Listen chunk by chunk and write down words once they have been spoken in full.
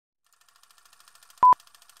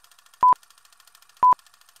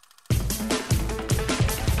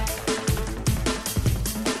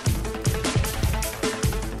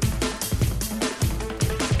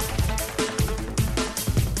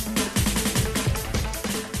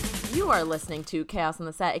You are listening to Chaos on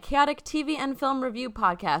the Set, a chaotic TV and film review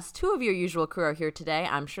podcast. Two of your usual crew are here today.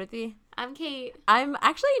 I'm Shruti. I'm Kate. I'm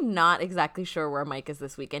actually not exactly sure where Mike is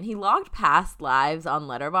this weekend. He logged past lives on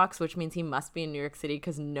Letterboxd, which means he must be in New York City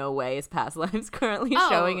because no way is Past Lives currently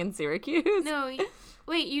showing in Syracuse. No,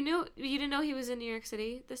 wait, you didn't know he was in New York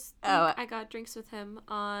City? I got drinks with him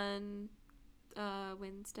on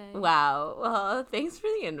Wednesday. Wow. Well, thanks for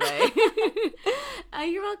the invite.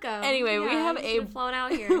 You're welcome. Anyway, we have flown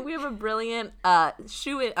out here. We have a brilliant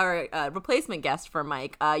replacement guest for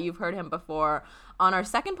Mike. You've heard him before. On our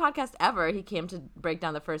second podcast ever, he came to break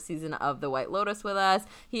down the first season of The White Lotus with us.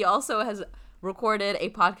 He also has recorded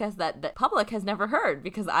a podcast that the public has never heard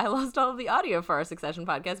because I lost all of the audio for our Succession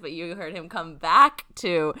podcast, but you heard him come back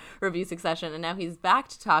to review Succession, and now he's back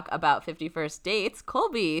to talk about 50 First Dates.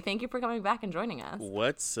 Colby, thank you for coming back and joining us.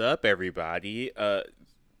 What's up, everybody?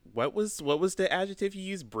 What was the adjective you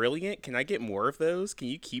used? Brilliant? Can I get more of those? Can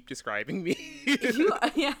you keep describing me?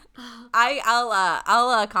 Yeah.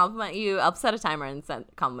 I'll compliment you. I'll set a timer and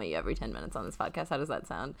compliment you every 10 minutes on this podcast. How does that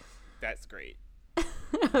sound? That's great.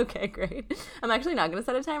 Okay, great. I'm actually not going to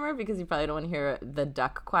set a timer because you probably don't want to hear the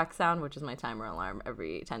duck quack sound, which is my timer alarm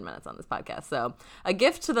every 10 minutes on this podcast. So a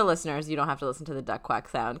gift to the listeners, you don't have to listen to the duck quack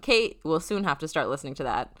sound. Kate will soon have to start listening to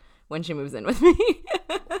that when she moves in with me.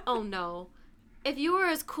 Oh, no. If you were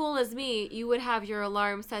as cool as me, you would have your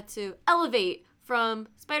alarm set to Elevate from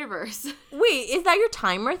Spider-Verse. Wait, is that your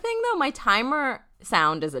timer thing, though? My timer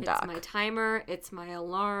sound is a duck. It's my timer. It's my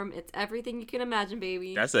alarm. It's everything you can imagine,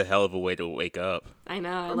 baby. That's a hell of a way to wake up. I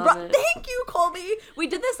know. I love it. Thank you, Colby. We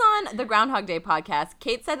did this on the Groundhog Day podcast.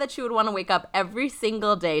 Kate said that she would want to wake up every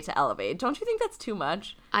single day to Elevate. Don't you think that's too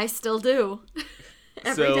much? I still do.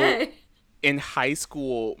 Every day. In high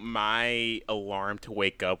school, my alarm to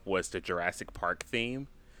wake up was the Jurassic Park theme.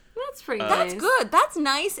 That's pretty That's nice. good. That's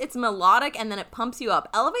nice. It's melodic, and then it pumps you up.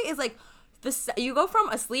 Elevate is like you go from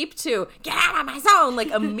asleep to get out of my zone like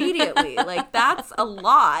immediately. Like that's a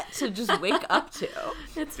lot to just wake up to.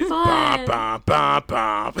 It's fun. Bop, bop,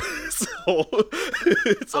 bop. So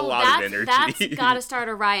it's a lot of energy. That's gotta start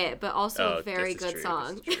a riot, but also a very this is good true,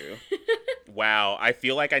 song. this is true. Wow, I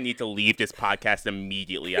feel like I need to leave this podcast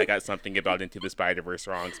immediately. I got something about Into the Spider-Verse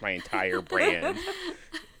wrong. It's my entire brand.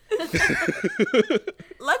 Let's pivot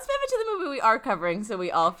to the movie we are covering so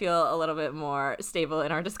we all feel a little bit more stable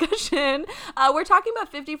in our discussion. We're talking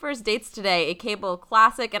about 50 First Dates today, a cable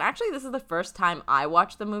classic. And actually, this is the first time I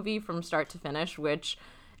watched the movie from start to finish, which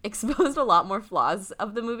exposed a lot more flaws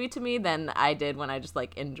of the movie to me than I did when I just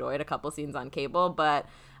like enjoyed a couple scenes on cable. But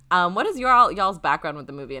what is y'all's background with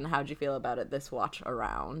the movie and how'd you feel about it this watch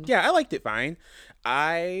around? Yeah, I liked it fine.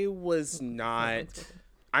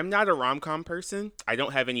 I'm not a rom-com person. I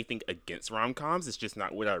don't have anything against rom-coms. It's just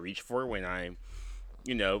not what I reach for when I'm,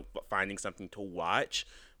 finding something to watch.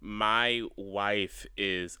 My wife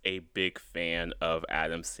is a big fan of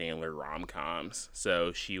Adam Sandler rom-coms,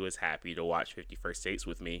 so she was happy to watch 50 First Dates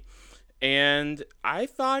with me. And I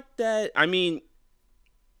thought that,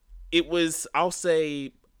 it was, I'll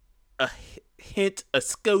say, a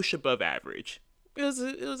skosh above average.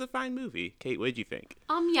 It was a fine movie. Kate, what did you think?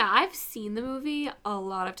 Yeah, I've seen the movie a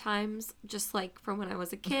lot of times, just like from when I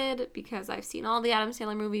was a kid, because I've seen all the Adam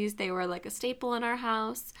Sandler movies. They were like a staple in our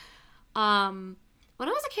house. When I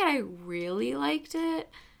was a kid, I really liked it.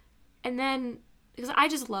 And then, because I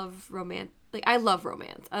just love romance. Like, I love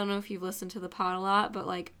romance. I don't know if you've listened to the pod a lot, but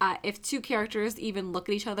like, if two characters even look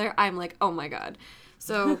at each other, I'm like, oh my God.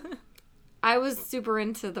 So I was super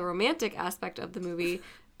into the romantic aspect of the movie.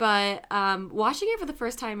 But watching it for the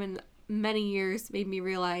first time in many years made me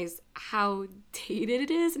realize how dated it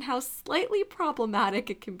is and how slightly problematic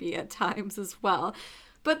it can be at times as well.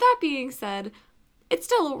 But that being said, it's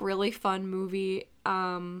still a really fun movie.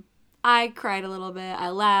 I cried a little bit. I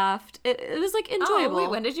laughed. It was like enjoyable. Oh, wait,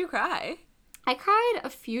 when did you cry? I cried a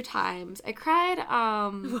few times. I cried.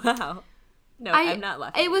 Wow. No, I'm not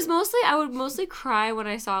laughing. I would mostly cry when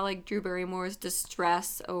I saw like Drew Barrymore's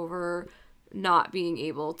distress over not being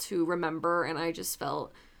able to remember, and I just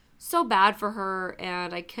felt so bad for her,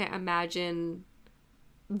 and I can't imagine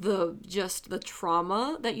the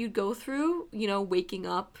trauma that you'd go through, waking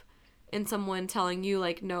up and someone telling you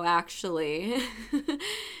like, no, actually,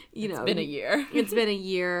 it's been a year. It's been a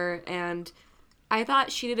year, and I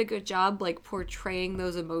thought she did a good job like portraying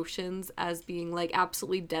those emotions as being like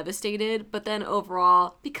absolutely devastated, but then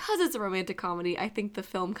overall, because it's a romantic comedy, I think the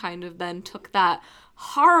film kind of then took that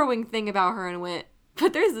harrowing thing about her and went,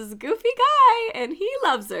 but there's this goofy guy and he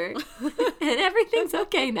loves her and everything's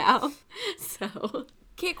okay now. So,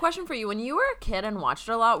 Kate, question for you. When you were a kid and watched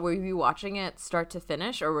it a lot, were you watching it start to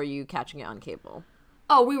finish or were you catching it on cable?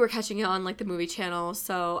 Oh, we were catching it on like the movie channel,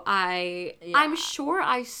 so I'm sure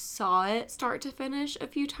I saw it start to finish a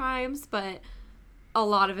few times, but a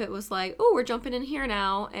lot of it was like, oh, we're jumping in here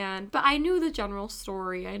now, but I knew the general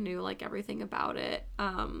story. I knew like everything about it.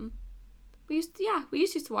 We used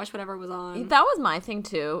to watch whatever was on. That was my thing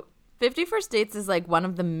too. 50 First Dates is like one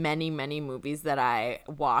of the many, many movies that I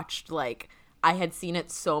watched. Like, I had seen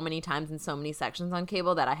it so many times in so many sections on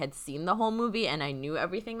cable that I had seen the whole movie and I knew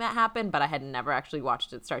everything that happened, but I had never actually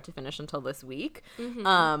watched it start to finish until this week.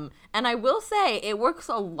 And I will say it works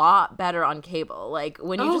a lot better on cable. Like,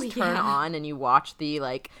 when you just turn on and you watch the,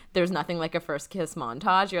 like, There's Nothing Like a First Kiss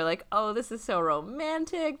montage, you're like, oh, this is so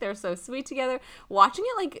romantic. They're so sweet together. Watching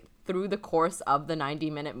it, like, through the course of the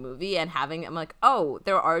 90-minute movie and having, I'm like, oh,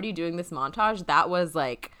 they're already doing this montage. That was,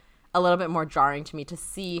 like, a little bit more jarring to me to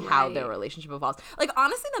see how their relationship evolves. Like,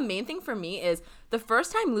 honestly, the main thing for me is the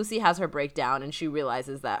first time Lucy has her breakdown and she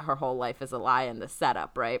realizes that her whole life is a lie and the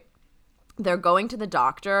setup, right? They're going to the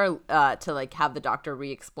doctor to, like, have the doctor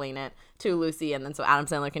re-explain it to Lucy, and then so Adam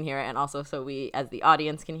Sandler can hear it, and also so we, as the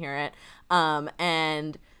audience, can hear it.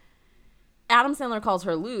 And Adam Sandler calls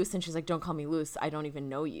her Luce, and she's like, don't call me Luce, I don't even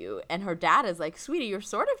know you. And her dad is like, sweetie, you're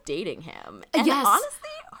sort of dating him. And honestly,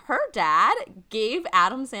 her dad gave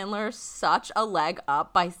Adam Sandler such a leg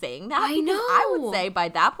up by saying that. I know. I would say by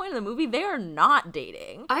that point in the movie, they are not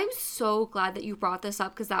dating. I'm so glad that you brought this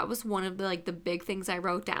up, because that was one of the, like, the big things I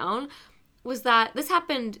wrote down, was that this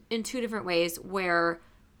happened in two different ways, where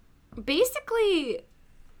basically,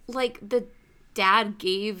 like, the dad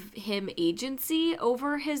gave him agency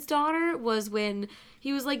over his daughter was when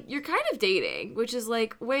he was like, you're kind of dating, which is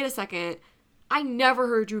like, wait a second, I never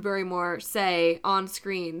heard Drew Barrymore say on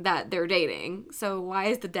screen that they're dating, so why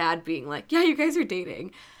is the dad being like, yeah, you guys are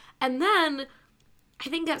dating? And then I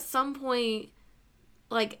think at some point,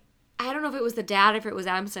 like, I don't know if it was the dad, if it was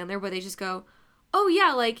Adam Sandler, but they just go, oh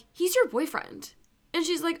yeah, like, he's your boyfriend. And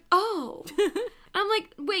she's like, oh. I'm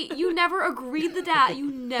like, wait, you never agreed to that.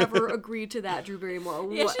 You never agreed to that, Drew Barrymore.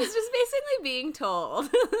 What? Yeah, she's just basically being told,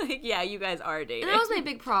 like, yeah, you guys are dating. And that was my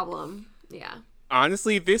big problem. Yeah.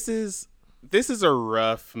 Honestly, this is a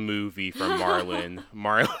rough movie for Marlon.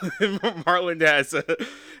 Marlon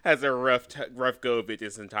has a rough go of it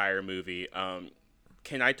this entire movie.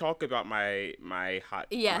 Can I talk about my hot?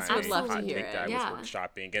 Yes, my I'd love to hot hear take it. that Yeah. I was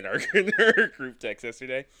workshopping in our group text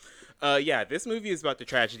yesterday. Yeah, this movie is about the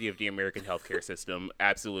tragedy of the American healthcare system.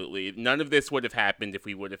 Absolutely. None of this would have happened if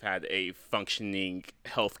we would have had a functioning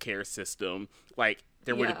healthcare system. Like,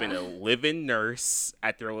 there would have been a live-in nurse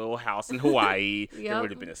at their little house in Hawaii. There would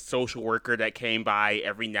have been a social worker that came by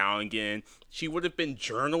every now and again. She would have been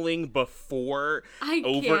journaling before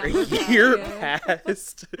over a year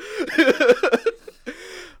passed.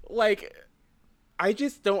 Like, I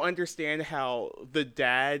just don't understand how the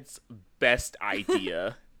dad's best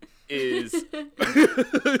idea is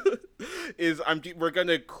we're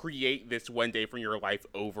gonna create this one day from your life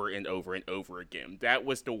over and over and over again. That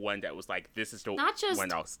was the one that was like, this is the Not just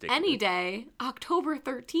one I'll stick any with. day, October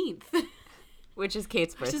 13th, Which is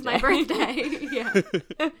Kate's birthday. which is my birthday. Yeah.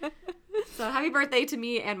 So happy birthday to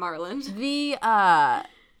me and Marlon. The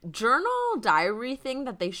journal diary thing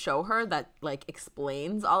that they show her that, like,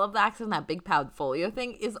 explains all of the accident, that big Padfolio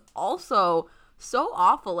thing, is also so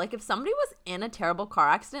awful. Like, if somebody was in a terrible car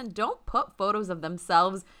accident, don't put photos of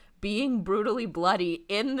themselves being brutally bloody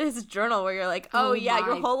in this journal where you're like, oh yeah,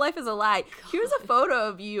 your whole life is a lie. Here's a photo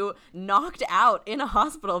of you knocked out in a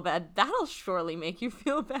hospital bed. That'll surely make you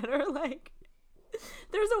feel better. Like,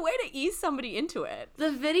 there's a way to ease somebody into it.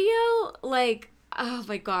 The video, like, oh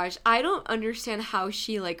my gosh, I don't understand how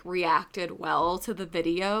she, like, reacted well to the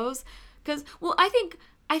videos. Because, well, I think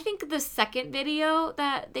the second video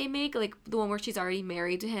that they make, like the one where she's already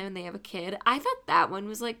married to him and they have a kid, I thought that one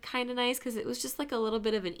was, like, kind of nice because it was just, like, a little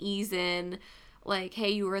bit of an ease in, like, hey,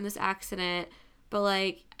 you were in this accident, but,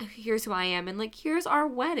 like, here's who I am, and, like, here's our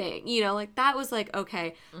wedding, you know, like, that was, like,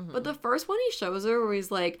 okay. But the first one he shows her where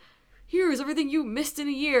he's like, here's everything you missed in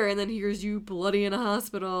a year, and then here's you bloody in a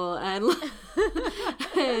hospital, and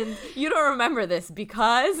you don't remember this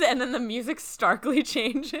because, and then the music starkly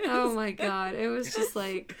changes. Oh my god, it was just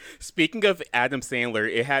like... Speaking of Adam Sandler,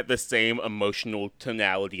 it had the same emotional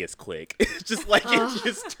tonality as Click. It's just like it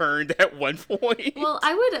just turned at one point. Well,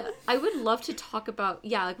 I would love to talk about,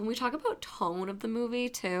 yeah, like when we talk about tone of the movie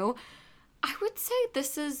too, I would say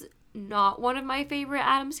this is not one of my favorite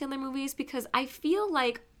Adam Sandler movies because I feel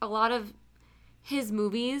like a lot of his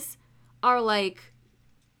movies are like,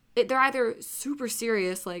 they're either super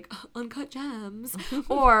serious, like Uncut Gems,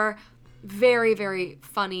 or very, very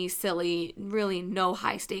funny, silly, really no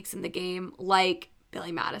high stakes in the game, like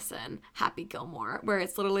Billy Madison, Happy Gilmore, where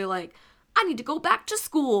it's literally like, I need to go back to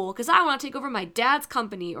school because I want to take over my dad's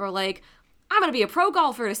company, or like, I'm going to be a pro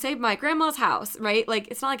golfer to save my grandma's house, right? Like,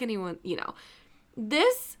 it's not like anyone,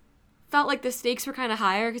 This felt like the stakes were kind of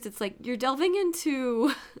higher because it's like you're delving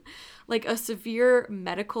into like a severe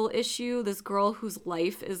medical issue. This girl whose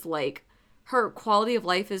life is like, her quality of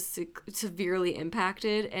life is severely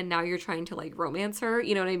impacted, and now you're trying to like romance her,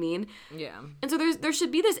 you know what I mean? Yeah. And so there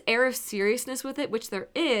should be this air of seriousness with it, which there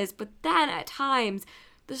is, but then at times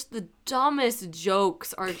the dumbest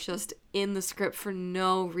jokes are just in the script for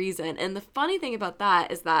no reason. And the funny thing about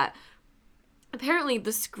that is that apparently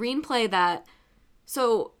the screenplay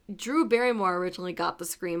so Drew Barrymore originally got the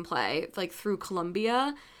screenplay like through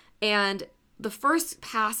Columbia, and the first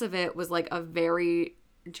pass of it was like a very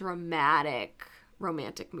dramatic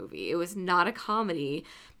romantic movie. It was not a comedy,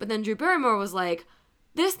 but then Drew Barrymore was like,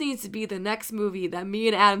 this needs to be the next movie that me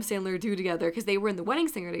and Adam Sandler do together, because they were in The Wedding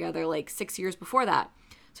Singer together like 6 years before that.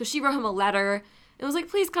 So she wrote him a letter and was like,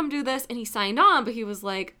 please come do this, and he signed on, but he was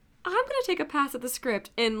like, I'm gonna take a pass at the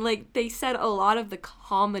script. And like they said, a lot of the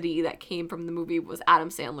comedy that came from the movie was Adam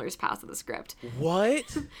Sandler's pass at the script.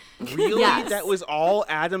 What? Really? Yes. That was all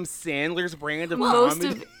Adam Sandler's brand of Most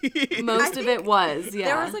comedy? of it was, yeah.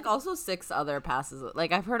 There was like also 6 other passes.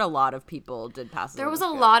 Like I've heard a lot of people did passes. There was a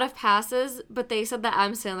lot of passes, but they said that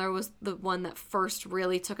Adam Sandler was the one that first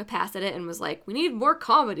really took a pass at it and was like, we need more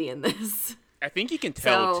comedy in this. I think you can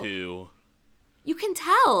tell, So- too. You can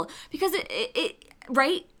tell, because it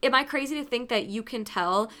right? Am I crazy to think that you can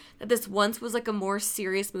tell that this once was like a more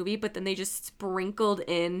serious movie, but then they just sprinkled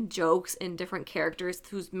in jokes and different characters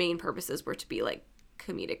whose main purposes were to be like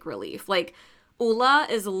comedic relief? Like, Ula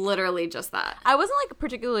is literally just that. I wasn't like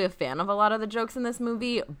particularly a fan of a lot of the jokes in this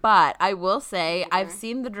movie, but I will say I've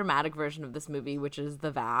seen the dramatic version of this movie, which is The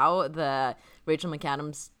Vow, the Rachel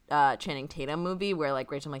McAdams Channing Tatum movie, where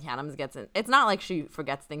like Rachel McAdams gets in. It's not like she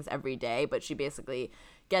forgets things every day, but she basically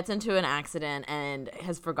gets into an accident and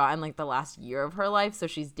has forgotten like the last year of her life. So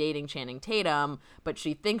she's dating Channing Tatum, but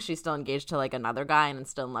she thinks she's still engaged to like another guy and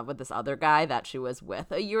still in love with this other guy that she was with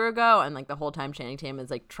a year ago. And like the whole time Channing Tatum is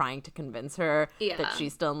like trying to convince her that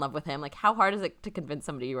she's still in love with him. Like, how hard is it to convince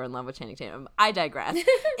somebody you're in love with Channing Tatum? I digress.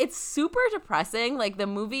 It's super depressing. Like, the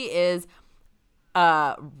movie is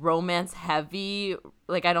romance heavy.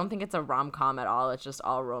 Like, I don't think it's a rom-com at all. It's just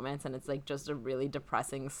all romance, and it's like just a really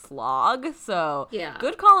depressing slog. So Yeah.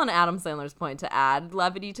 good call on Adam Sandler's point to add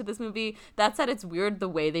levity to this movie. That said, it's weird the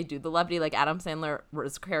way they do the levity. Like, Adam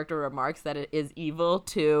Sandler's character remarks that it is evil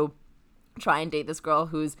to try and date this girl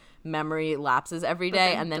whose memory lapses every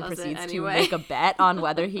day, and then does it proceeds anyway. to make a bet on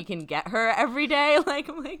whether he can get her every day. Like,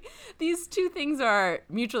 I'm like, these two things are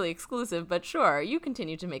mutually exclusive, but sure, you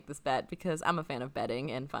continue to make this bet because I'm a fan of betting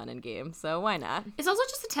and fun and games, so why not? It's also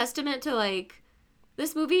just a testament to like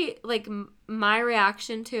this movie, like my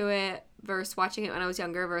reaction to it versus watching it when I was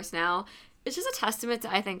younger versus now. It's just a testament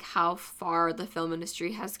to, I think, how far the film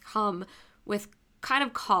industry has come with kind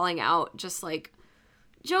of calling out just like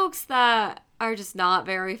jokes that are just not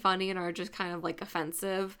very funny and are just kind of like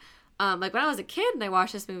offensive. Like when I was a kid and I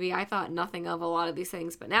watched this movie, I thought nothing of a lot of these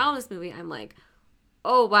things, but now in this movie I'm like,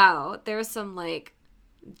 oh wow, there's some like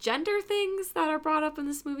gender things that are brought up in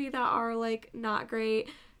this movie that are like not great.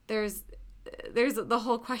 There's the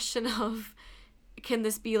whole question of, can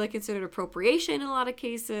this be like considered appropriation in a lot of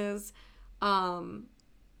cases?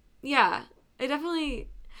 Yeah,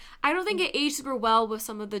 I don't think it aged super well with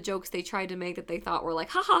some of the jokes they tried to make that they thought were like,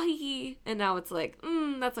 ha ha hee hee, and now it's like,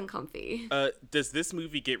 that's uncomfy. Does this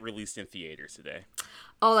movie get released in theaters today?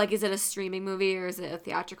 Oh, like, is it a streaming movie or is it a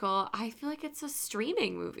theatrical? I feel like it's a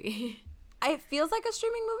streaming movie. It feels like a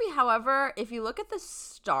streaming movie. However, if you look at the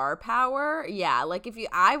star power, yeah, like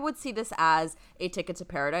I would see this as A Ticket to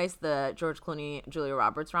Paradise, the George Clooney, Julia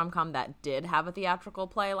Roberts rom-com that did have a theatrical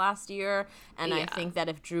play last year. And I think that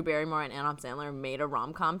if Drew Barrymore and Adam Sandler made a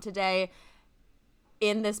rom-com today,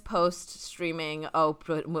 in this post-streaming,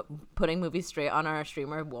 putting movies straight on our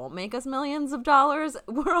streamer won't make us millions of dollars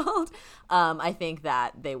world, I think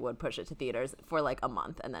that they would push it to theaters for like a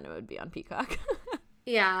month and then it would be on Peacock.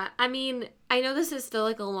 Yeah, I mean, I know this is still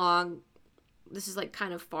like this is like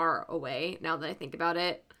kind of far away now that I think about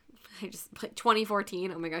it. Like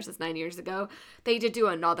 2014, oh my gosh, that's 9 years ago. They did do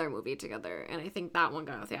another movie together, and I think that one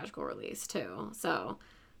got a theatrical release too. So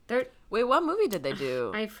Wait, what movie did they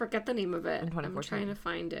do? I forget the name of it. I'm trying to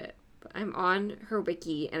find it. But I'm on her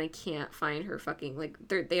wiki, and I can't find her fucking, like,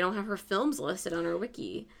 they don't have her films listed on her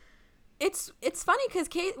wiki. It's funny because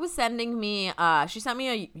Kate was sending me, she sent me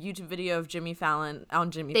a YouTube video of Jimmy Fallon,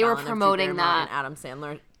 They were promoting that. And Adam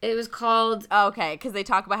Sandler It was called... Okay, because they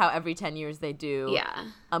talk about how every 10 years they do Yeah.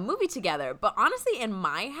 a movie together. But honestly, in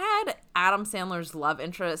my head, Adam Sandler's love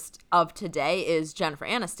interest of today is Jennifer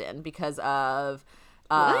Aniston because of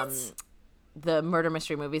the murder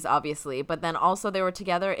mystery movies, obviously. But then also they were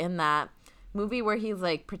together in that movie where he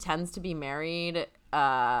like pretends to be married.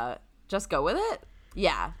 Just Go With It?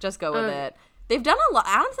 Yeah, Just Go With It. They've done a lot.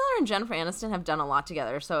 Adam Sandler and Jennifer Aniston have done a lot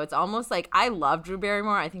together. So it's almost like I love Drew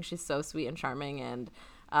Barrymore. I think she's so sweet and charming, and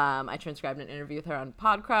I transcribed an interview with her on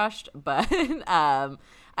Podcrushed, but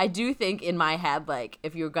I do think in my head, like,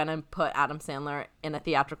 if you're going to put Adam Sandler in a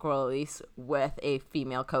theatrical release with a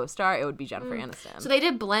female co-star, it would be Jennifer Aniston. So they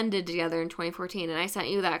did Blended together in 2014, and I sent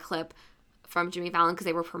you that clip from Jimmy Fallon because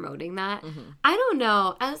they were promoting that. I don't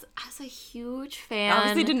know. As a huge fan...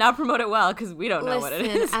 Obviously did not promote it well because we don't know what it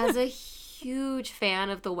is. As a huge fan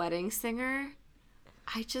of The Wedding Singer...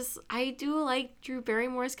 I do like Drew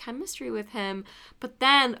Barrymore's chemistry with him. But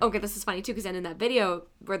then, okay, this is funny too, because then in that video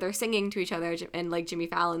where they're singing to each other in like Jimmy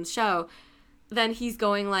Fallon's show, then he's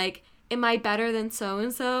going like, am I better than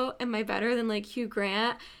so-and-so? Am I better than like Hugh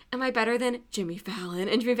Grant? Am I better than Jimmy Fallon?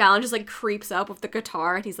 And Jimmy Fallon just like creeps up with the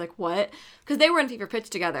guitar and he's like, what? Because they were in Fever Pitch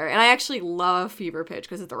together. And I actually love Fever Pitch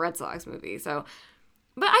because it's the Red Sox movie. So...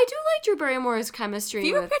 But I do like Drew Barrymore's chemistry.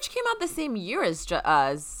 Fever Pitch came out the same year as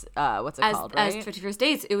what's it called, right? As 50 First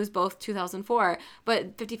Dates. It was both 2004.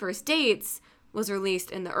 But 50 First Dates was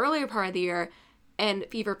released in the earlier part of the year. And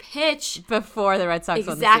Fever Pitch... Before the Red Sox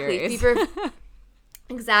won the series.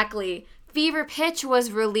 Exactly. Fever Pitch was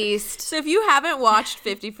released. So if you haven't watched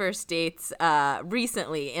 50 First Dates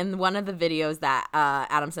recently, in one of the videos that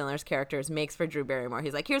Adam Sandler's characters makes for Drew Barrymore,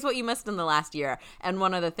 he's like, here's what you missed in the last year. And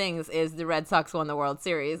one of the things is the Red Sox won the World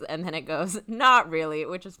Series. And then it goes, not really,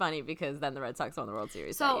 which is funny because then the Red Sox won the World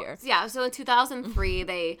Series that year. Yeah, so in 2003,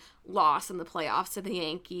 they lost in the playoffs to the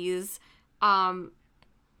Yankees.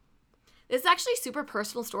 It's actually a super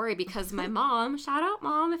personal story because my mom, shout out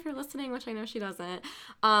mom if you're listening, which I know she doesn't,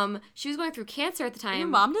 she was going through cancer at the time. Your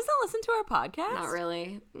mom doesn't listen to our podcast? Not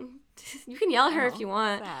really. You can yell at her if you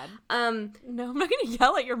want. Sad. No, I'm not going to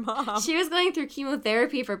yell at your mom. She was going through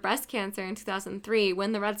chemotherapy for breast cancer in 2003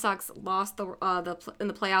 when the Red Sox lost in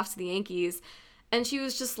the playoffs to the Yankees. And she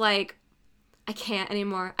was just like, I can't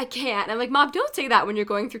anymore. I can't. And I'm like, Mom, don't say that when you're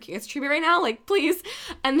going through cancer treatment right now. Like, please.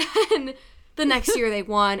 And then... The next year they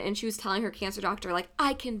won, and she was telling her cancer doctor, like,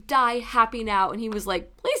 I can die happy now. And he was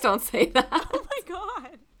like, please don't say that. Oh, my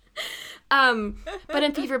God. But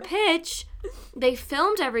in Fever Pitch, they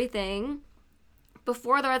filmed everything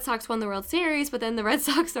before the Red Sox won the World Series, but then the Red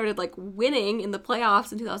Sox started, like, winning in the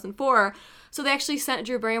playoffs in 2004. So they actually sent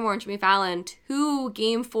Drew Barrymore and Jimmy Fallon to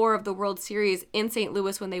Game 4 of the World Series in St.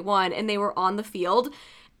 Louis when they won, and they were on the field.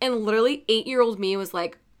 And literally 8-year-old me was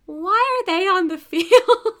like, why are they on the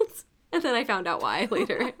field? And then I found out why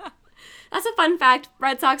later. That's a fun fact.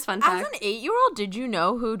 Red Sox fun fact. As an 8-year-old, did you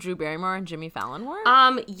know who Drew Barrymore and Jimmy Fallon were?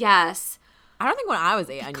 Yes. I don't think when I was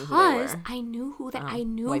 8 I knew who they were. I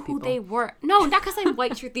knew who they were. No, not because I'm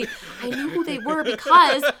white, Truthy. I knew who they were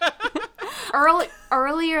because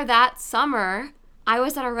earlier that summer, I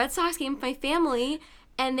was at a Red Sox game with my family,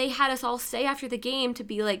 and they had us all stay after the game to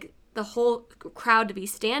be like the whole crowd to be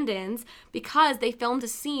stand-ins because they filmed a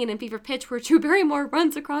scene in Fever Pitch where Drew Barrymore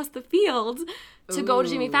runs across the field to go to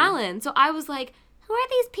Jimmy Fallon. So I was like, who are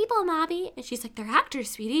these people, Mobby? And she's like, they're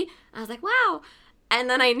actors, sweetie. I was like, wow. And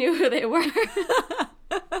then I knew who they were.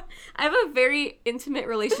 I have a very intimate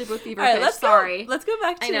relationship with Fever Pitch. Let's go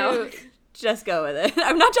back to Just Go With It.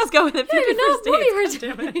 I'm not Just Go With It. 50 First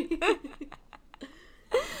Dates.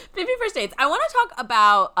 50 First Dates. I want to talk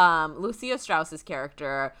about Lucia Strauss's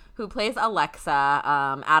character, who plays Alexa,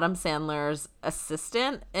 Adam Sandler's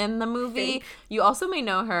assistant in the movie. You also may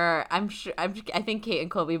know her. I think Kate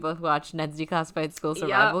and Colby both watched Ned's Declassified School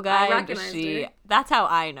Survival Guide. I recognized her. That's how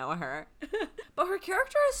I know her. But her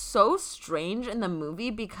character is so strange in the movie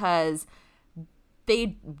because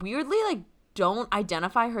they weirdly don't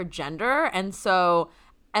identify her gender, and so.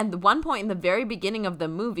 And the one point in the very beginning of the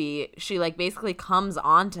movie, she basically comes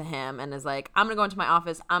on to him and is like, I'm going to go into my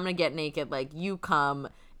office. I'm going to get naked. You come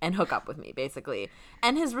and hook up with me, basically.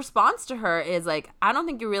 And his response to her is like, I don't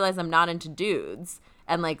think you realize I'm not into dudes.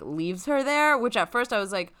 And leaves her there, which at first I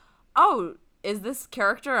was like, oh, is this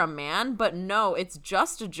character a man? But no, it's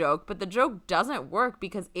just a joke. But the joke doesn't work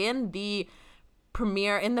because in the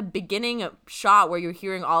beginning shot where you're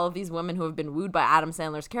hearing all of these women who have been wooed by Adam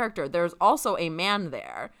Sandler's character, there's also a man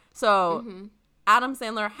there. So Adam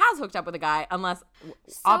Sandler has hooked up with a guy, unless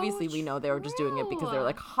obviously we know they were just doing it because they're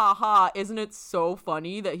like, haha, isn't it so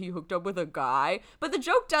funny that he hooked up with a guy? But the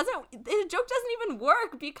joke doesn't even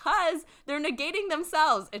work because they're negating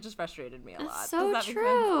themselves. It just frustrated me a lot. So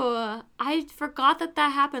true. I forgot that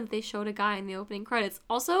happened. They showed a guy in the opening credits.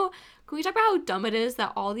 Also, can we talk about how dumb it is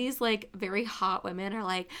that all these like very hot women are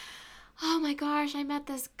like, oh my gosh, I met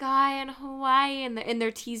this guy in Hawaii, and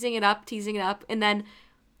they're teasing it up, and then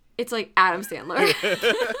it's like Adam Sandler.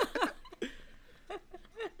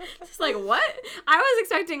 It's like, what? I was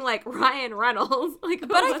expecting like Ryan Reynolds. Like,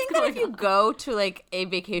 but I think that if you go to like a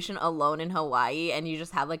vacation alone in Hawaii and you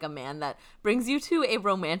just have like a man that brings you to a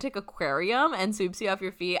romantic aquarium and sweeps you off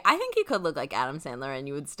your feet, I think he could look like Adam Sandler and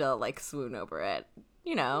you would still like swoon over it.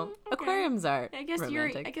 You know, okay. Aquariums are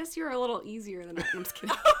romantic. I guess you're a little easier than I'm just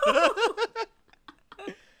kidding.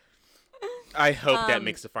 I hope that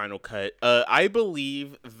makes the final cut. I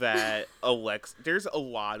believe that there's a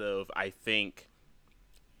lot of, I think,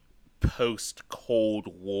 post-Cold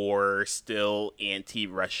War, still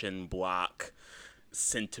anti-Russian bloc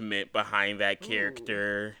sentiment behind that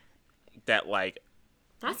character. That, like...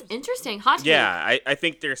 That's interesting. Hot take. Yeah, I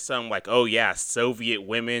think there's some, like, oh, yeah, Soviet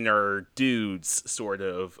women are dudes sort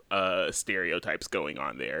of stereotypes going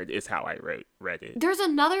on there, is how I read it. There's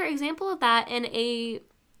another example of that in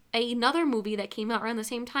another movie that came out around the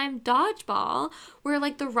same time, Dodgeball, where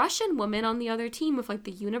like the Russian woman on the other team with like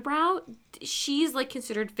the unibrow, she's like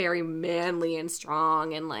considered very manly and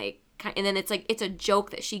strong, and like, and then it's like it's a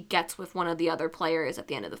joke that she gets with one of the other players at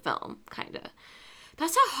the end of the film, kind of.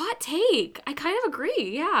 That's a hot take. I kind of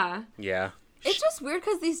agree. Yeah. Yeah. It's just weird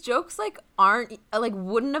because these jokes like aren't like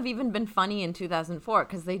wouldn't have even been funny in 2004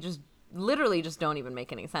 because they just literally just don't even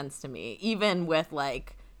make any sense to me, even with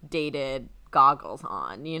like dated goggles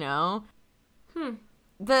on, you know?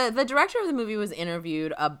 The director of the movie was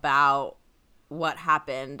interviewed about what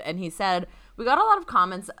happened, and he said, we got a lot of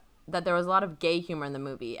comments that there was a lot of gay humor in the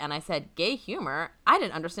movie, and I said, gay humor? I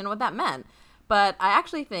didn't understand what that meant. But I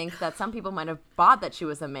actually think that some people might have bought that she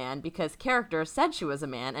was a man because character said she was a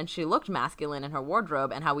man and she looked masculine in her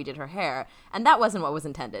wardrobe and how we did her hair, and that wasn't what was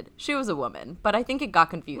intended. She was a woman, but I think it got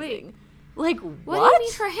confusing. Wait. Like, what do you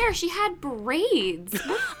mean her hair? She had braids.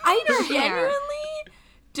 I genuinely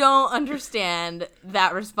don't understand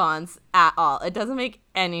that response at all. It doesn't make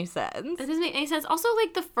any sense. It doesn't make any sense. Also,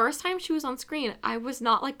 like, the first time she was on screen, I was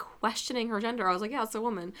not, like, questioning her gender. I was like, yeah, it's a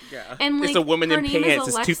woman. Yeah. And, like, it's a woman in pants.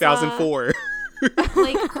 It's 2004.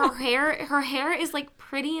 Like, her hair is, like,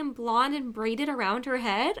 pretty and blonde and braided around her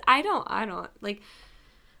head. I don't, like,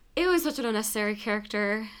 it was such an unnecessary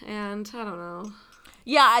character, and I don't know.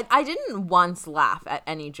 Yeah, I didn't once laugh at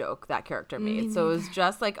any joke that character made. So it was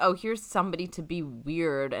just like, oh, here's somebody to be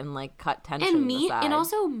weird and like cut tension and mean, aside. and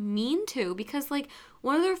also mean to, because like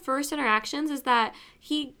one of their first interactions is that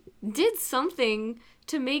he did something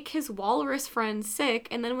to make his walrus friend sick,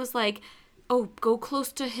 and then was like, oh, go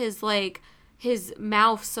close to his like his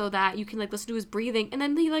mouth so that you can like listen to his breathing, and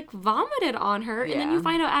then he like vomited on her, and then you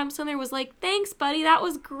find out Adam Sandler was like, thanks buddy, that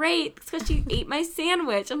was great, because she ate my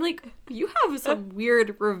sandwich. I'm like, you have some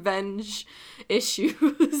weird revenge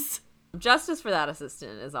issues. Justice for that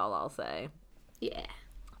assistant is all I'll say. Yeah.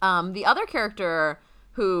 The other character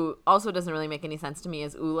who also doesn't really make any sense to me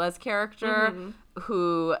is Ula's character,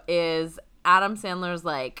 who is Adam Sandler's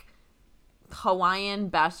like Hawaiian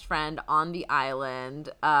best friend on the island.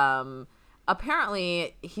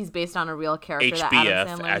 Apparently, he's based on a real character that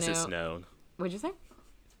Adam Sandler as knew. it's known. What'd you say?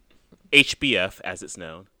 HBF, as it's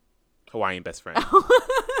known. Hawaiian best friend.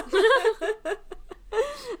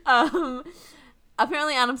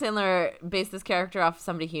 Apparently, Adam Sandler based this character off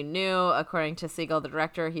somebody he knew. According to Siegel, the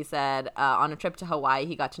director, he said on a trip to Hawaii,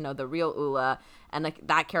 he got to know the real Ula, and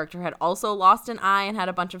that character had also lost an eye and had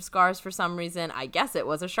a bunch of scars for some reason. I guess it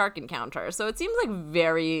was a shark encounter. So it seems like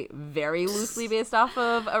very, very loosely based off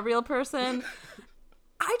of a real person.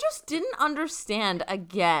 I just didn't understand,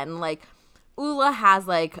 again, like,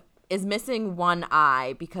 Ula is missing one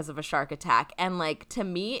eye because of a shark attack. And, like, to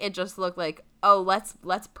me, it just looked like, oh,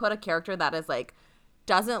 let's put a character that is, like,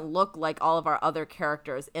 doesn't look like all of our other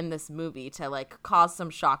characters in this movie to, like, cause some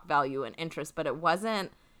shock value and interest. But it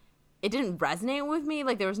didn't resonate with me.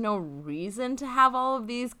 Like, there was no reason to have all of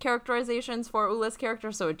these characterizations for Ula's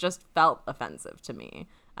character, so it just felt offensive to me.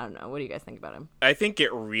 I don't know. What do you guys think about him? I think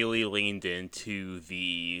it really leaned into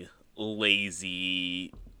the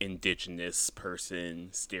lazy indigenous person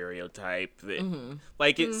stereotype that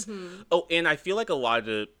like it's oh, and I feel like a lot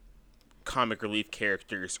of comic relief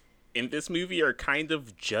characters in this movie are kind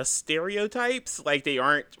of just stereotypes. Like, they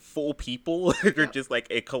aren't full people. They're just like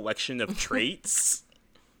a collection of traits,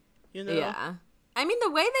 you know? Yeah. I mean,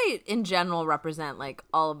 the way they in general represent like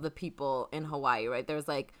all of the people in Hawaii, right? There's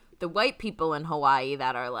like the white people in Hawaii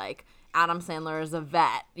that are like Adam Sandler is a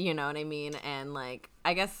vet, you know what I mean? And like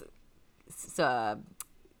I guess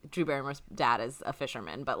Drew Barrymore's dad is a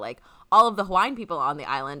fisherman, but like all of the Hawaiian people on the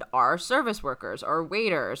island are service workers or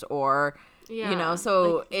waiters or you know,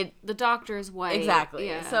 so like, the doctor's wife. Exactly.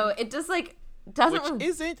 Yeah. So it just like doesn't Which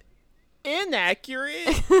isn't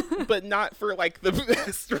inaccurate, but not for like the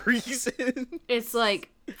best reason. It's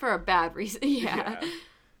like for a bad reason. Yeah.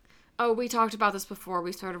 Oh, we talked about this before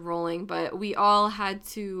we started rolling, but we all had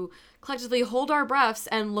to collectively hold our breaths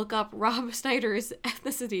and look up Rob Schneider's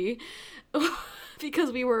ethnicity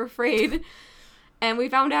because we were afraid. And we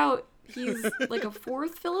found out he's like a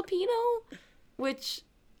fourth Filipino, which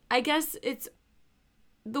I guess it's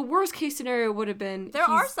the worst case scenario would have been there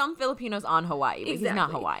are some Filipinos on Hawaii, but he's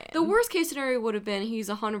not Hawaiian. The worst case scenario would have been he's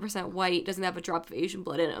 100% white, doesn't have a drop of Asian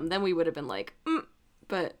blood in him. Then we would have been like,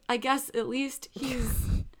 but I guess at least he's,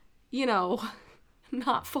 you know,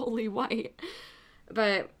 not fully white.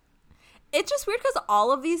 But it's just weird because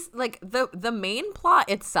all of these, like the main plot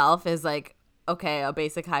itself is like, okay, a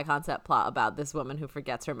basic high concept plot about this woman who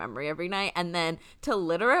forgets her memory every night, and then to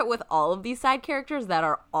litter it with all of these side characters that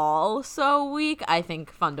are all so weak, I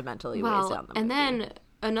think fundamentally weighs down the movie. And then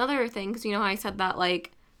another thing, because you know I said that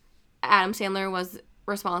like Adam Sandler was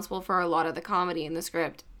responsible for a lot of the comedy in the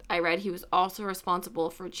script. I read he was also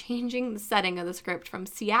responsible for changing the setting of the script from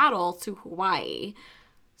Seattle to Hawaii.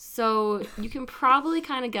 So you can probably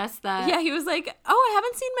kind of guess that. Yeah, he was like, oh, I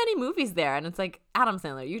haven't seen many movies there. And it's like, Adam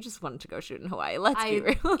Sandler, you just wanted to go shoot in Hawaii. Let's be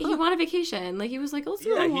real. He wanted vacation. Like, he was like, let's go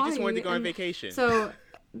to Hawaii. Yeah, he just wanted to go on vacation. So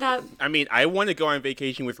that... I mean, I want to go on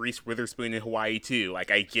vacation with Reese Witherspoon in Hawaii, too. Like,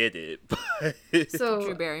 I get it. But... So...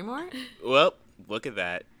 Drew Barrymore? Well, look at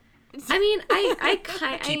that. I mean, I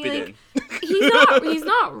kind of... Keep it like, he's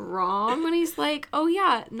not wrong when he's like, oh,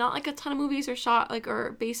 yeah, not like a ton of movies are shot, like,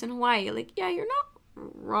 or based in Hawaii. Like, yeah, you're not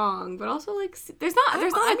wrong, but also like there's not a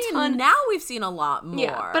ton. Now we've seen a lot more.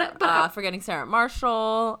 Yeah, but Forgetting Sarah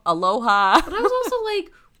Marshall, Aloha. But I was also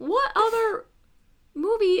like, what other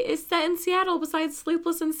movie is set in Seattle besides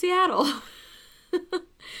Sleepless in Seattle?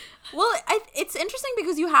 Well, it's interesting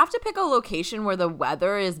because you have to pick a location where the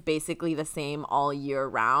weather is basically the same all year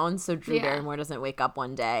round. So Drew Barrymore doesn't wake up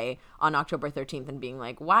one day on October 13th and being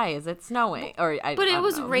like, "Why is it snowing?" Or I it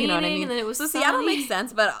was know, raining, you know what I mean? and then it was so sunny. Seattle makes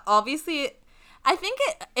sense, but obviously. I think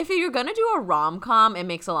if you're going to do a rom-com, it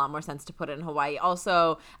makes a lot more sense to put it in Hawaii.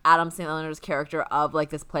 Also, Adam Sandler's character of like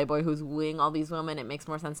this playboy who's wooing all these women, it makes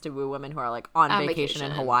more sense to woo women who are like on vacation in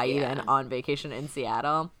Hawaii than on vacation in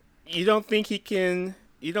Seattle. You don't think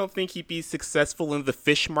he'd be successful in the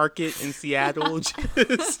fish market in Seattle?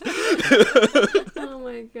 Just... Oh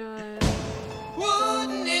my god.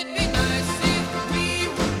 Wouldn't it be nice if we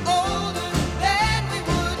were older, then we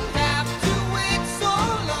wouldn't have to wait so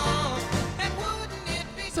long? And wouldn't it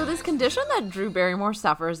be So this condition that Drew Barrymore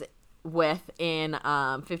suffers with in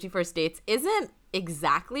 51st Dates isn't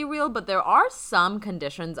exactly real, but there are some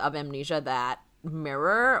conditions of amnesia that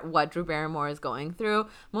mirror what Drew Barrymore is going through.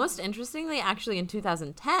 Most interestingly, actually in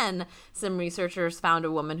 2010, some researchers found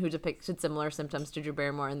a woman who depicted similar symptoms to Drew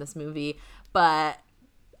Barrymore in this movie, but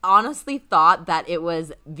honestly thought that it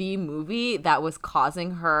was the movie that was causing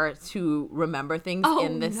her to remember things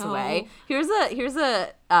in this way. Here's a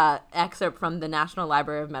excerpt from the National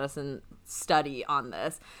Library of Medicine study on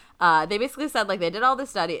this. They basically said like they did all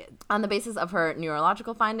this study on the basis of her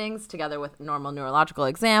neurological findings together with normal neurological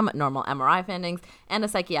exam, normal MRI findings, and a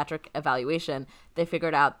psychiatric evaluation. They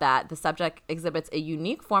figured out that the subject exhibits a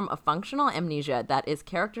unique form of functional amnesia that its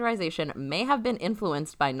characterization may have been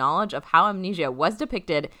influenced by knowledge of how amnesia was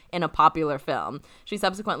depicted in a popular film. She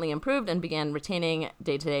subsequently improved and began retaining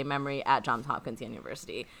day-to-day memory at Johns Hopkins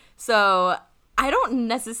University. So I don't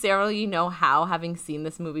necessarily know how having seen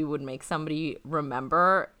this movie would make somebody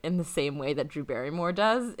remember in the same way that Drew Barrymore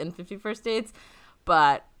does in 51st Dates,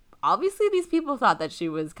 but obviously these people thought that she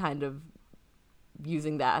was kind of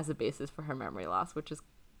using that as a basis for her memory loss, which is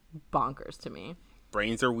bonkers to me.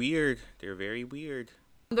 Brains are weird. They're very weird.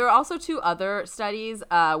 There are also two other studies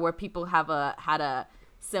where people had a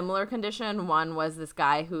similar condition. One was this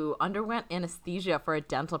guy who underwent anesthesia for a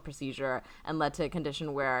dental procedure and led to a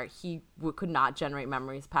condition where he could not generate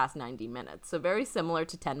memories past 90 minutes. So very similar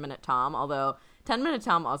to 10 Minute Tom, although 10 Minute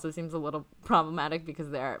Tom also seems a little problematic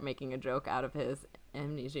because they're making a joke out of his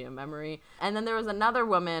amnesia memory. And then there was another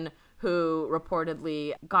woman who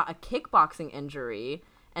reportedly got a kickboxing injury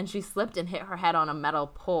and she slipped and hit her head on a metal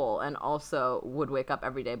pole and also would wake up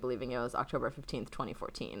every day believing it was October 15th,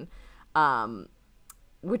 2014.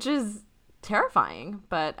 Which is terrifying,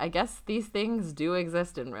 but I guess these things do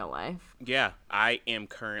exist in real life. Yeah, I am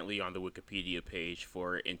currently on the Wikipedia page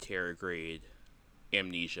for anterograde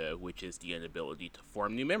amnesia, which is the inability to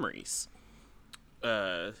form new memories.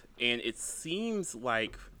 And it seems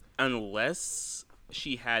like unless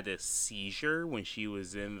she had a seizure when she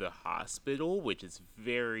was in the hospital, which is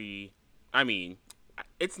very, I mean,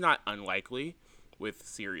 it's not unlikely with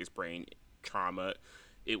serious brain trauma,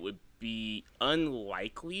 it would be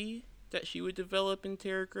unlikely that she would develop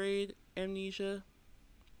anterograde amnesia.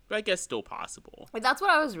 But I guess still possible. Like, that's what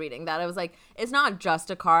I was reading, that it was like, it's not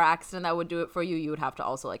just a car accident that would do it for you. You would have to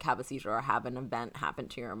also like have a seizure or have an event happen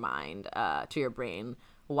to your mind, to your brain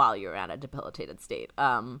while you're at a debilitated state.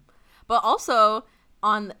 But also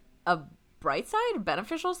on a bright side,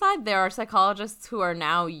 beneficial side, there are psychologists who are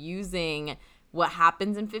now using what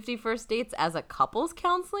happens in 50 First Dates as a couples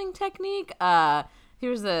counseling technique.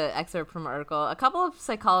 Here's an excerpt from an article. A couple of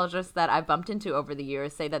psychologists that I've bumped into over the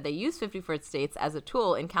years say that they use 50 First Dates as a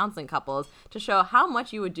tool in counseling couples to show how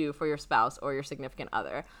much you would do for your spouse or your significant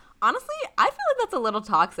other. Honestly, I feel like that's a little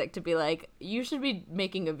toxic to be like, you should be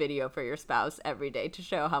making a video for your spouse every day to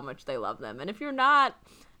show how much they love them. And if you're not,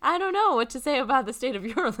 I don't know what to say about the state of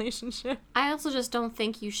your relationship. I also just don't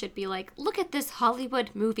think you should be like, look at this Hollywood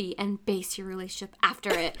movie and base your relationship after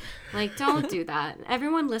it. Like, don't do that.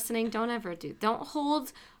 Everyone listening, don't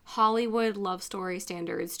hold Hollywood love story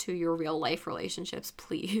standards to your real life relationships,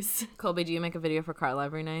 please. Colby, do you make a video for Carla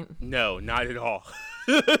every night? No, not at all.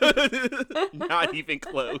 Not even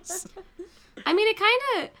close. I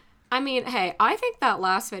mean, hey, I think that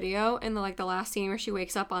last video in the last scene where she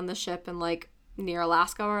wakes up on the ship and like near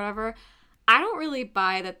Alaska or whatever, I don't really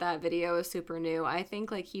buy that video is super new. I think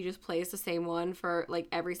like he just plays the same one for like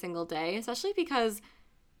every single day, especially because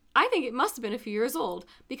I think it must have been a few years old,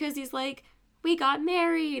 because he's like, we got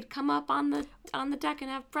married, come up on the deck and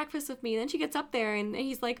have breakfast with me. Then she gets up there and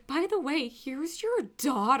he's like, by the way, here's your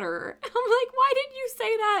daughter. I'm like, why didn't you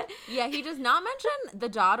say that? Yeah, he does not mention the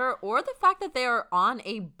daughter or the fact that they are on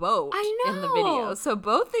a boat in the video. So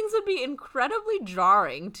both things would be incredibly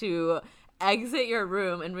jarring to exit your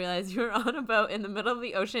room and realize you're on a boat in the middle of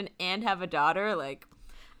the ocean and have a daughter. Like,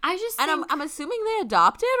 I'm assuming they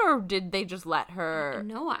adopted, or did they just let her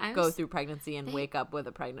go through pregnancy and wake up with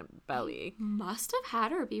a pregnant belly? Must have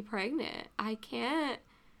had her be pregnant. I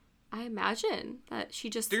imagine that she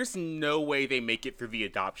just... There's no way they make it through the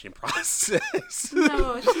adoption process.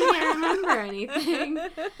 No, she can't remember anything.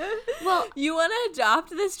 Well, you want to adopt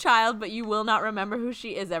this child, but you will not remember who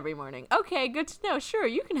she is every morning. Okay, good to know. Sure,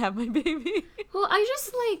 you can have my baby. Well, I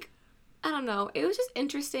don't know. It was just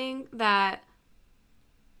interesting that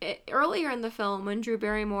earlier in the film, when Drew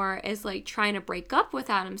Barrymore is like trying to break up with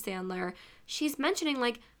Adam Sandler, she's mentioning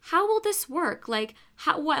like, how will this work? Like,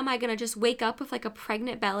 what am I gonna just wake up with like a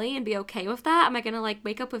pregnant belly and be okay with that? Am I gonna like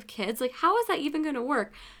wake up with kids? Like, how is that even gonna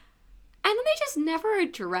work? And then they just never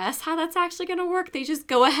address how that's actually gonna work. They just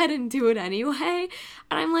go ahead and do it anyway.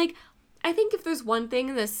 And I'm like, I think if there's one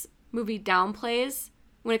thing this movie downplays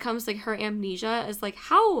when it comes to like her amnesia is like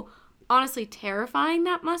how honestly terrifying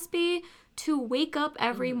that must be, to wake up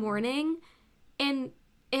every morning and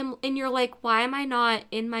you're like, why am I not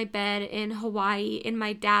in my bed in Hawaii in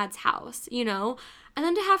my dad's house, you know? And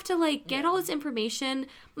then to have to like get all this information,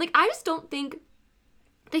 like I just don't think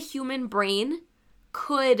the human brain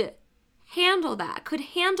could handle that, could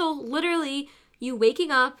handle literally you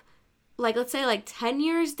waking up, like let's say like 10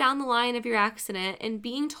 years down the line of your accident and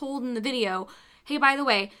being told in the video, hey, by the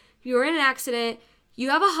way, you were in an accident, you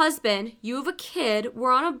have a husband, you have a kid,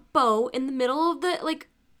 we're on a boat in the middle of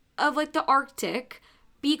the Arctic.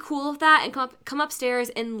 Be cool with that and come upstairs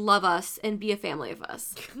and love us and be a family of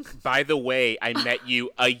us. By the way, I met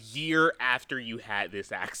you a year after you had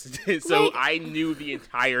this accident, so like, I knew the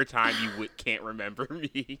entire time you can't remember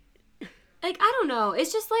me. Like, I don't know.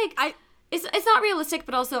 It's just like it's not realistic,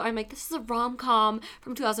 but also I'm like, this is a rom-com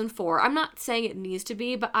from 2004. I'm not saying it needs to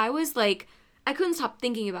be, but I was like, I couldn't stop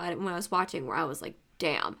thinking about it when I was watching, where I was like,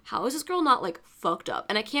 damn, how is this girl not like fucked up?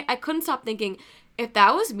 And I couldn't stop thinking, if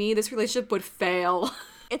that was me, this relationship would fail.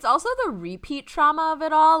 It's also the repeat trauma of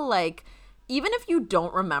it all. Like, even if you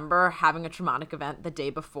don't remember having a traumatic event the day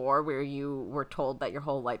before where you were told that your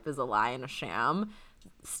whole life is a lie and a sham,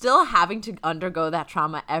 still having to undergo that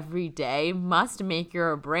trauma every day must make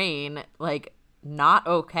your brain, like, not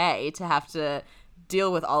okay to have to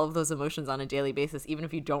deal with all of those emotions on a daily basis. Even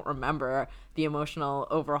if you don't remember the emotional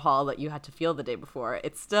overhaul that you had to feel the day before,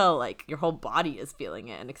 it's still, like, your whole body is feeling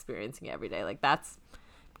it and experiencing it every day. Like, that's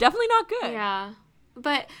definitely not good. Yeah.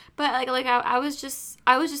 But I was just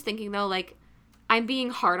thinking though, like, I'm being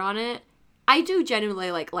hard on it, I do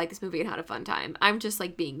genuinely like this movie and had a fun time. I'm just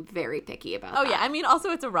like being very picky about Oh that. yeah, I mean, also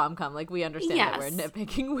it's a rom-com. Like, we understand that we're Yes.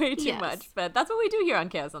 nitpicking way too Yes. much, but that's what we do here on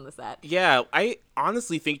Chaos on the Set. Yeah, I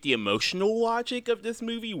honestly think the emotional logic of this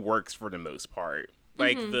movie works for the most part.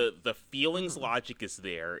 Like the feelings logic is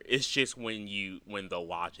there. It's just when the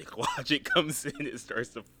logic comes in, it starts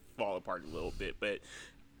to fall apart a little bit. But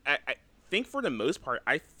I think for the most part,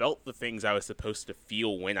 I felt the things I was supposed to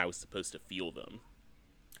feel when I was supposed to feel them.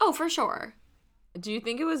 Oh, for sure. Do you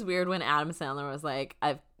think it was weird when Adam Sandler was like,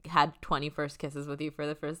 I've had 20 first kisses with you for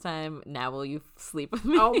the first time, now will you sleep with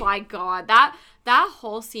me? Oh my god, that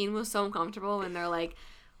whole scene was so uncomfortable when they're like,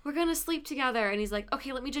 we're gonna sleep together, and he's like,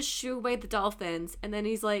 okay, let me just shoo away the dolphins, and then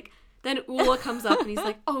he's like, then Ula comes up and he's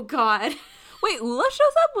like, oh god. Wait, Ula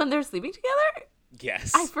shows up when they're sleeping together?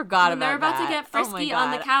 Yes. I forgot When about they're about that. to get Oh my frisky on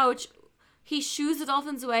the God. couch, he shoos the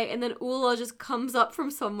dolphins away, and then Ula just comes up from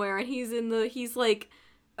somewhere, and he's like,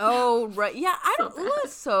 Oh, right. Yeah, So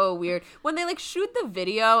Ula's so weird. When they, like, shoot the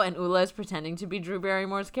video and Ula is pretending to be Drew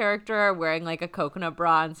Barrymore's character, wearing, like, a coconut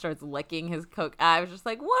bra and starts licking his coke. I was just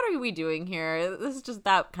like, what are we doing here? This is just,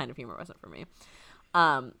 that kind of humor wasn't for me.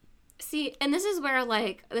 see, and this is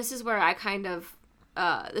where I kind of,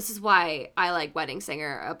 this is why I like Wedding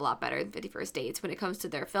Singer a lot better than 50 First Dates when it comes to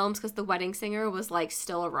their films, because the Wedding Singer was like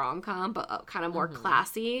still a rom-com, but kind of more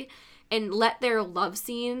classy, and let their love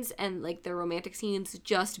scenes and like their romantic scenes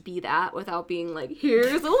just be that without being like,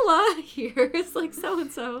 here's Ula, here's like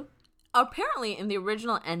so-and-so. Apparently, in the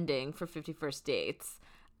original ending for 50 First Dates,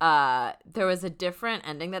 there was a different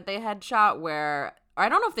ending that they had shot where, or I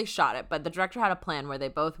don't know if they shot it, but the director had a plan where they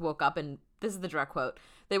both woke up and, this is the direct quote,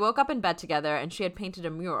 they woke up in bed together and she had painted a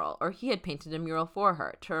mural, or he had painted a mural for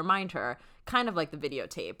her to remind her, kind of like the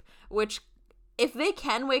videotape, which if they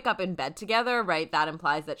can wake up in bed together, right, that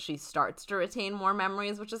implies that she starts to retain more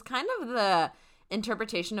memories, which is kind of the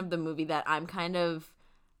interpretation of the movie that I'm kind of,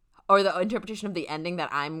 or the interpretation of the ending that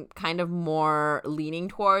I'm kind of more leaning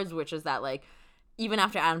towards, which is that, like, even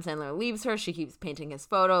after Adam Sandler leaves her, she keeps painting his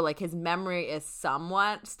photo. Like, his memory is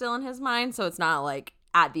somewhat still in his mind, so it's not like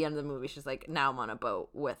at the end of the movie she's like, now I'm on a boat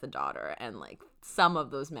with a daughter, and like some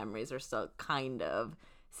of those memories are still kind of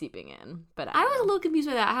seeping in. But I was a don't know. little confused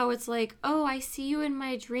by that, how it's like, oh, I see you in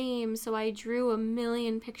my dreams, so I drew a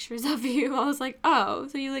million pictures of you. I was like, oh,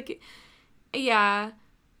 so you like, yeah,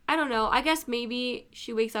 I don't know. I guess maybe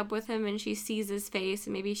she wakes up with him and she sees his face,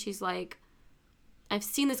 and maybe she's like, I've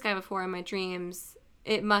seen this guy before in my dreams.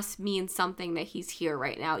 It must mean something that he's here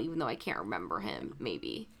right now, even though I can't remember him,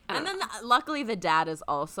 maybe. I don't And know. then luckily the dad is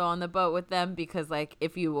also on the boat with them, because like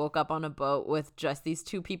if you woke up on a boat with just these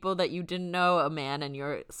two people that you didn't know, a man and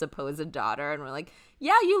your supposed daughter, and we're like,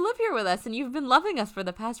 yeah, you live here with us and you've been loving us for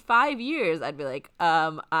the past 5 years, I'd be like,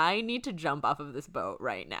 I need to jump off of this boat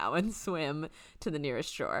right now and swim to the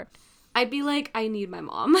nearest shore. I'd be like, I need my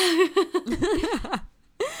mom.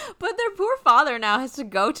 But their poor father now has to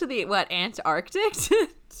go to the Antarctic to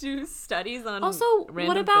do studies on Also,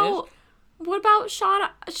 random what about Sean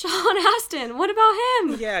Astin? What about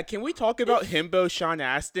him? Yeah, can we talk about himbo Sean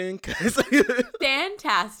Astin? Because fish.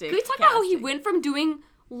 Fantastic. Can we talk about how he casting. went from doing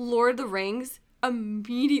Lord of the Rings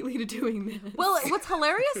immediately to doing this? Well, what's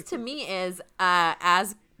hilarious to me is,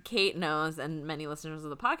 as Kate knows, and many listeners of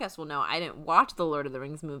the podcast will know, I didn't watch the Lord of the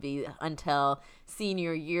Rings movie until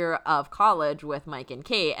senior year of college with Mike and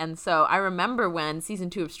Kate. And so I remember when season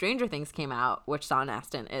 2 of Stranger Things came out, which Sean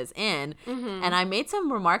Astin is in, and I made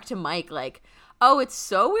some remark to Mike like, oh, it's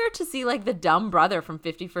so weird to see like the dumb brother from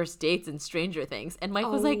 50 First Dates in Stranger Things. And Mike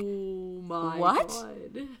was like, oh my "What?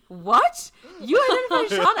 God. what? You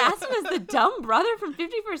identify Sean Astin as the dumb brother from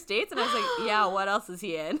 50 First Dates? And I was like, yeah, what else is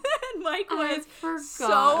he in? And Mike I was forgot so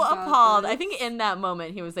about appalled. this. I think in that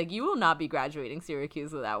moment he was like, you will not be graduating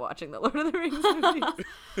Syracuse without watching the Lord of the Rings movies.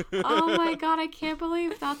 Oh my God, I can't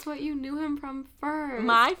believe that's what you knew him from first.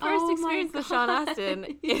 My first Oh my experience with Sean God.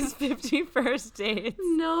 Astin is 50 First Dates.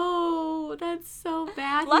 No, that's so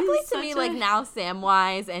bad. Luckily He's to me, such like a- now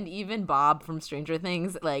Samwise and even Bob from Stranger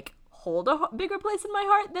Things like hold a bigger place in my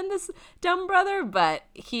heart than this dumb brother. But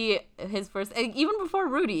his first, even before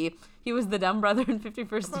Rudy, he was the dumb brother in 50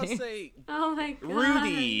 First I'll Dates. say Oh my God.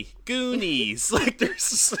 Rudy, Goonies, like there's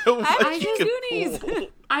so much I you just could Goonies. pull.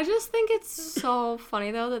 I just think it's so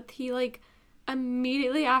funny though that he like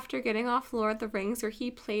immediately after getting off Lord of the Rings, where he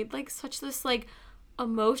played like such this like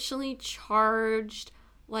emotionally charged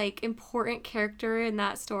like important character in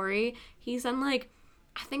that story, he's then like,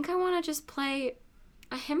 I think I want to just play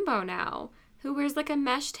a himbo now who wears like a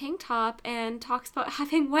mesh tank top and talks about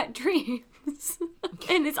having wet dreams.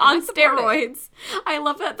 And it's on I support it. steroids. I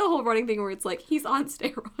love that the whole running thing where it's like he's on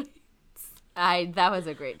steroids. That was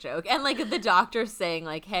a great joke. And like the doctor saying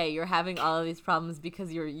like, hey, you're having all of these problems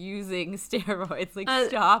because you're using steroids. Like,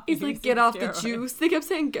 stop. He's like, using get off steroids." the juice. They kept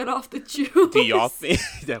saying, get off the juice. Do y'all think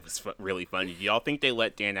that was really funny? Do y'all think they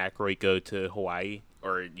let Dan Aykroyd go to Hawaii,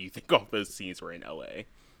 or do you think all those scenes were in LA?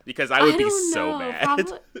 Because I would be don't so know. mad.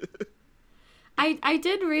 Probably- I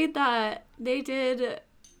did read that they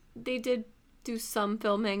did do some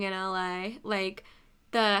filming in LA. Like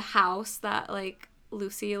the house that like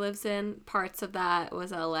Lucy lives in, parts of that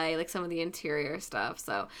was LA, like some of the interior stuff.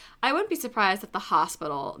 So I wouldn't be surprised if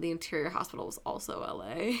the interior hospital was also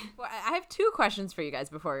LA. Well, I have two questions for you guys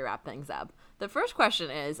before we wrap things up. The first question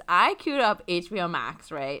is, I queued up HBO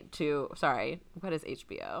Max, right? What is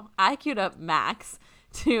HBO? I queued up Max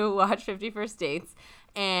to watch 50 First Dates,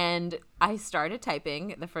 and I started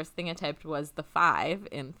typing. The first thing I typed was the 5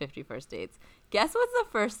 in 50 First Dates. Guess what's the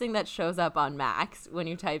first thing that shows up on Max when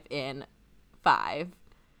you type in 5?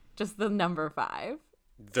 Just the number 5.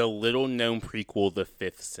 The little known prequel, The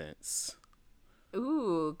Fifth Sense.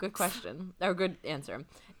 Ooh, good question. Or good answer.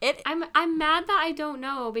 I'm mad that I don't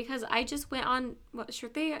know because I just went on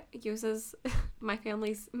Shruti uses my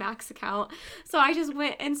family's Max account. So I just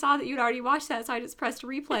went and saw that you'd already watched that, so I just pressed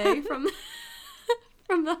replay from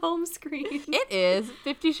from the home screen. It is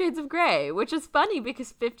 50 Shades of Grey, which is funny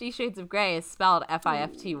because 50 Shades of Grey is spelled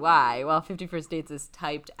Fifty, while 50 First Dates is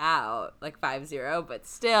typed out like 50, but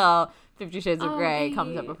still 50 Shades of Grey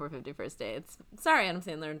comes up before 50 First Dates. Sorry, Adam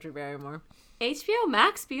Sandler and Drew Barrymore. HBO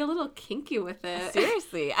Max, be a little kinky with it.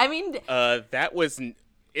 Seriously. I mean,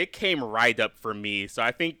 It came right up for me, so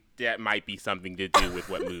I think that might be something to do with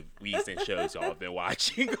what movies and shows y'all have been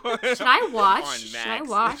watching. Should I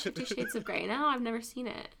watch 50 Shades of Grey now? I've never seen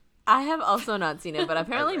it. I have also not seen it, but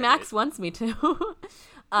apparently Max wants me to.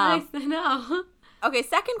 Nice to know. Okay,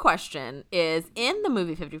 second question is, in the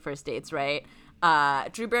movie 50 First Dates, right,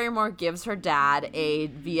 Drew Barrymore gives her dad a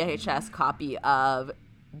VHS copy of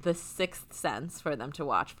The Sixth Sense for them to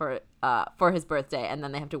watch for his birthday, and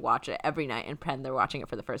then they have to watch it every night and pretend they're watching it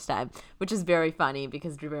for the first time, which is very funny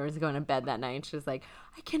because Drew Barrymore's going to bed that night and she's like,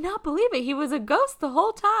 I cannot believe it, he was a ghost the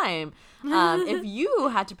whole time. If you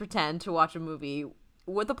had to pretend to watch a movie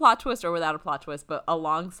with a plot twist or without a plot twist, but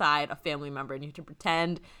alongside a family member, and you had to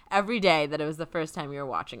pretend every day that it was the first time you were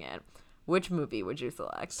watching it, which movie would you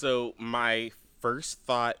select? So my first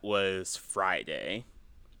thought was Friday.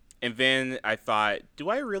 And then I thought, do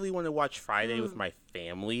I really want to watch Friday with my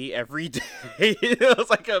family every day? I was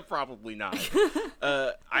like, probably not.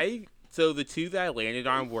 So the two that I landed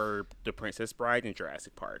on were The Princess Bride and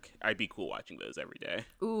Jurassic Park. I'd be cool watching those every day.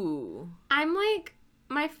 Ooh. I'm like,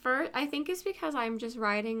 I think it's because I'm just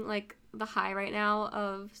riding like the high right now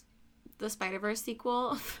of the Spider-Verse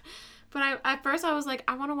sequel. But at first I was like,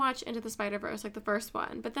 I want to watch Into the Spider-Verse, like the first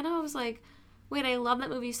one. But then I was like, wait, I love that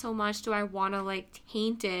movie so much. Do I want to like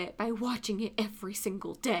taint it by watching it every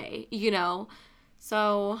single day? You know?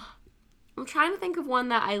 So I'm trying to think of one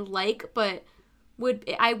that I like, but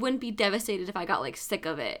I wouldn't be devastated if I got like sick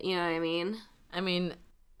of it. You know what I mean? I mean,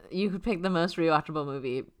 you could pick the most rewatchable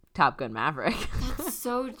movie, Top Gun Maverick. That's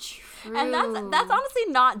so true. And that's honestly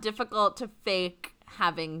not difficult to fake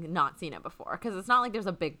having not seen it before, because it's not like there's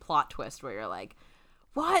a big plot twist where you're like,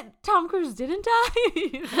 what? Tom Cruise didn't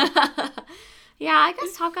die? Yeah, I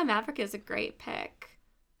guess Top Gun Maverick is a great pick.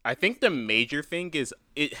 I think the major thing is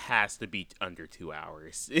it has to be under 2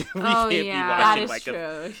 hours. We Oh, can't yeah. be That watching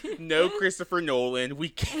is true. no Christopher Nolan. We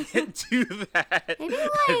can't do that Maybe, like,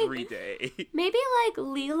 every day. Maybe like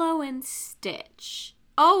Lilo and Stitch.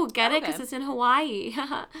 Oh, get it? Because Okay. it's in Hawaii.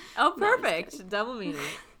 Oh, No, I'm perfect. Double meaning.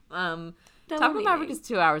 Double Top Gun meaning. Maverick is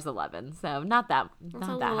 2 hours 11, so not that a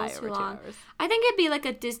high little over too 2 long. hours. I think it'd be like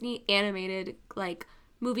a Disney animated like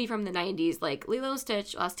movie from the 90s, like Lilo and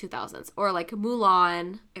Stitch, last 2000s, or like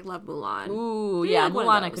Mulan. I love Mulan. Ooh, Maybe yeah, like one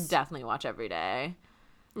of Mulan I those. could definitely watch every day.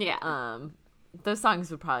 Yeah, Those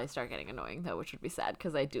songs would probably start getting annoying though, which would be sad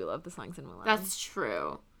because I do love the songs in Mulan. that's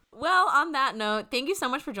true. Well, on that note, thank you so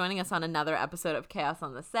much for joining us on another episode of Chaos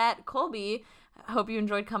on the Set. Colby, hope you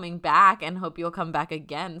enjoyed coming back and hope you'll come back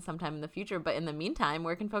again sometime in the future. But in the meantime,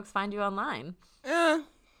 where can folks find you online? How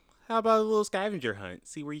about a little scavenger hunt?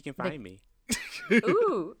 See where you can find me.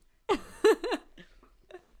 Ooh.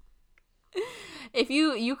 If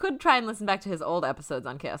you could try and listen back to his old episodes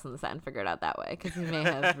on Chaos on the Set and figure it out that way, because he may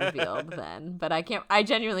have revealed then. But I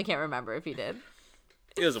genuinely can't remember if he did.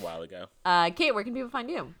 It was a while ago. Kate, where can people find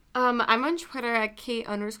you? I'm on Twitter at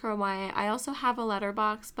Kate_Wyatt. I also have a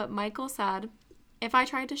letterbox, but Michael said if I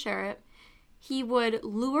tried to share it, he would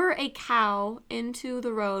lure a cow into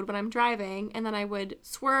the road when I'm driving, and then I would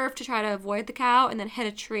swerve to try to avoid the cow and then hit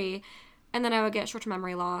a tree, and then I would get short-term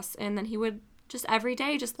memory loss, and then he would just every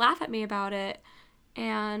day just laugh at me about it.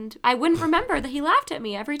 And I wouldn't remember that he laughed at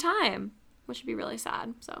me every time, which would be really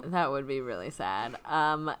sad. So That would be really sad.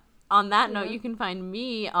 On that note, you can find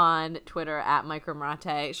me on Twitter at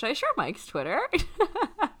Micromarate. Should I share Mike's Twitter?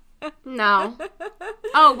 no.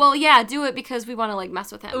 Oh, well, yeah, do it because we want to, like,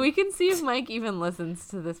 mess with him. We can see if Mike even listens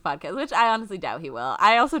to this podcast, which I honestly doubt he will.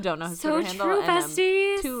 I also don't know his So Twitter handle, true, and I'm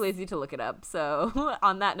besties. too lazy to look it up. So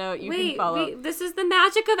on that note, you can follow. Wait, this is the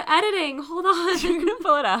magic of editing. Hold on. You're gonna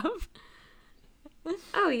pull it up.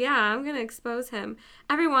 Oh, yeah, I'm going to expose him.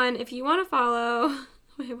 Everyone, if you want to follow...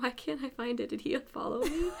 Wait, why can't I find it? Did he unfollow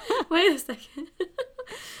me? Wait a second.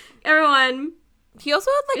 Everyone. He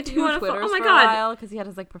also had like If you two wanna Twitters oh my for God. a while because he had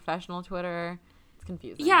his like professional Twitter. It's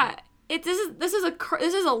confusing. Yeah, this is a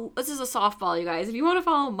softball, you guys. If you want to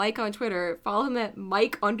follow Mike on Twitter, follow him at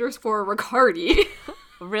Mike_Riccardi.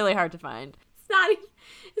 Really hard to find. It's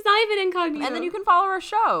not even incognito. And then you can follow our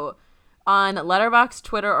show on Letterboxd,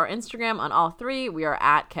 Twitter, or Instagram. On all three, we are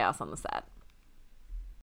at Chaos on the Set.